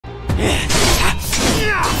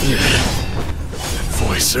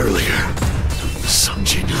this earlier. Sung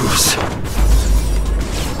Jinwoo's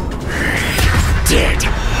dead.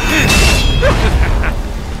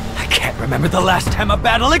 I can't remember the last time a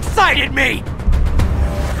battle excited me!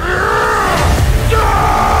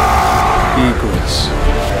 Egress.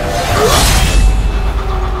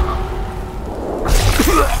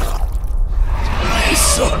 I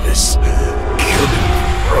saw this coming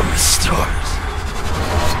from the stars.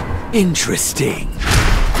 Interesting.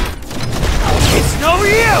 It's no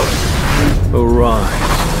use! Alright.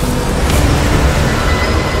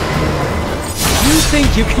 You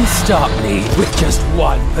think you can stop me with just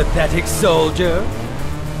one pathetic soldier?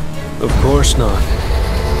 Of course not.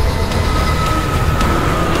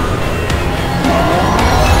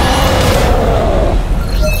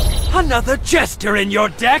 Another jester in your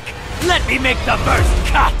deck? Let me make the first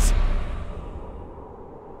cut!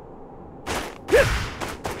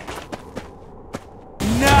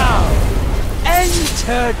 Now,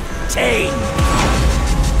 entertain!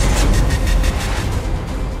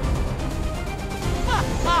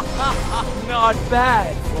 Not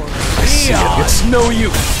bad for I see it. It's no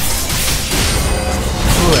use.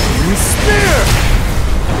 Flame Spear!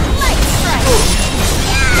 Light strike!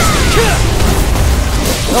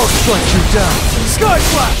 I'll strike you down. Sky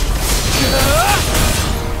Flash!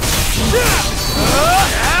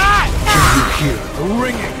 Can you hear the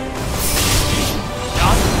ringing?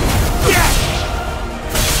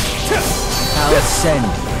 I'll send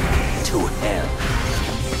you to hell.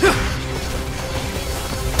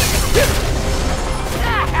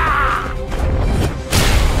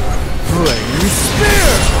 Flame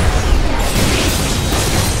Spear!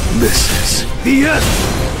 This is the end.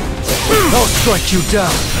 I'll strike you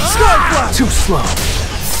down. Sky Flash! Too slow.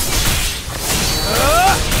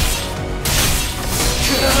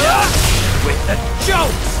 With the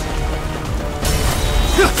jokes!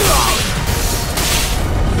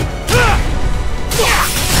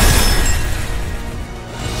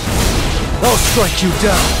 I'll strike you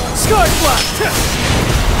down. Sky Flash!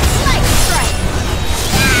 Light strike!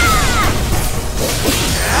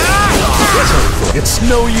 It's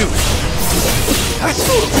no use.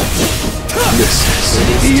 This is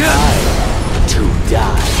the end. To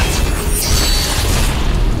die.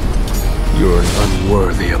 You're an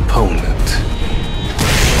unworthy opponent.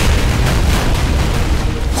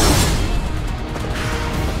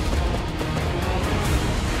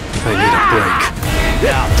 I need a break.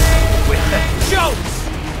 Now, with the jokes!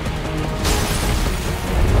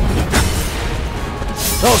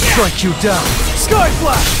 I'll strike you down. Sky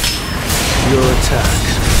Flash! Your attack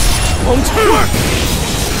won't work.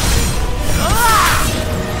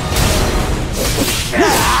 I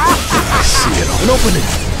see it. An opening.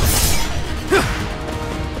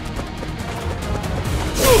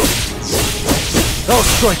 I'll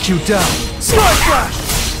strike you down. Sky Flash!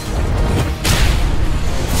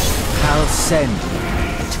 I'll send you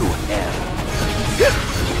to hell.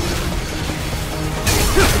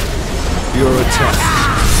 Your attack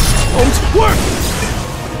won't work.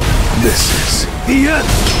 This is the end.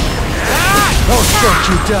 I'll strike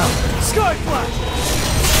you down. Sky Flash!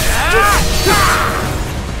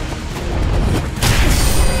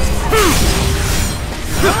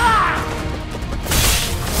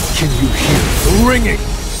 Can you hear the ringing?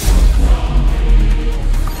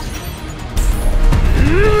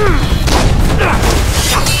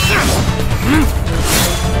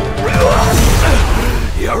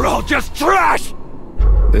 You're all just trash!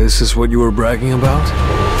 This is what you were bragging about?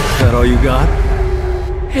 That all you got?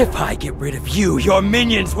 If I get rid of you, your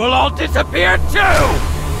minions will all disappear too!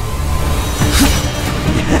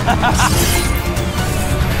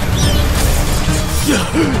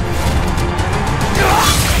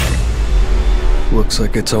 Looks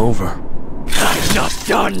like it's over. I'm not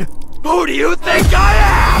done! Who do you think I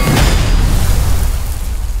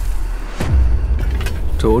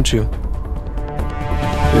am? Told you.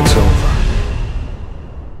 It's over.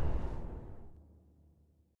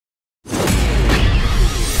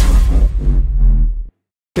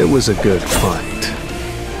 It was a good fight.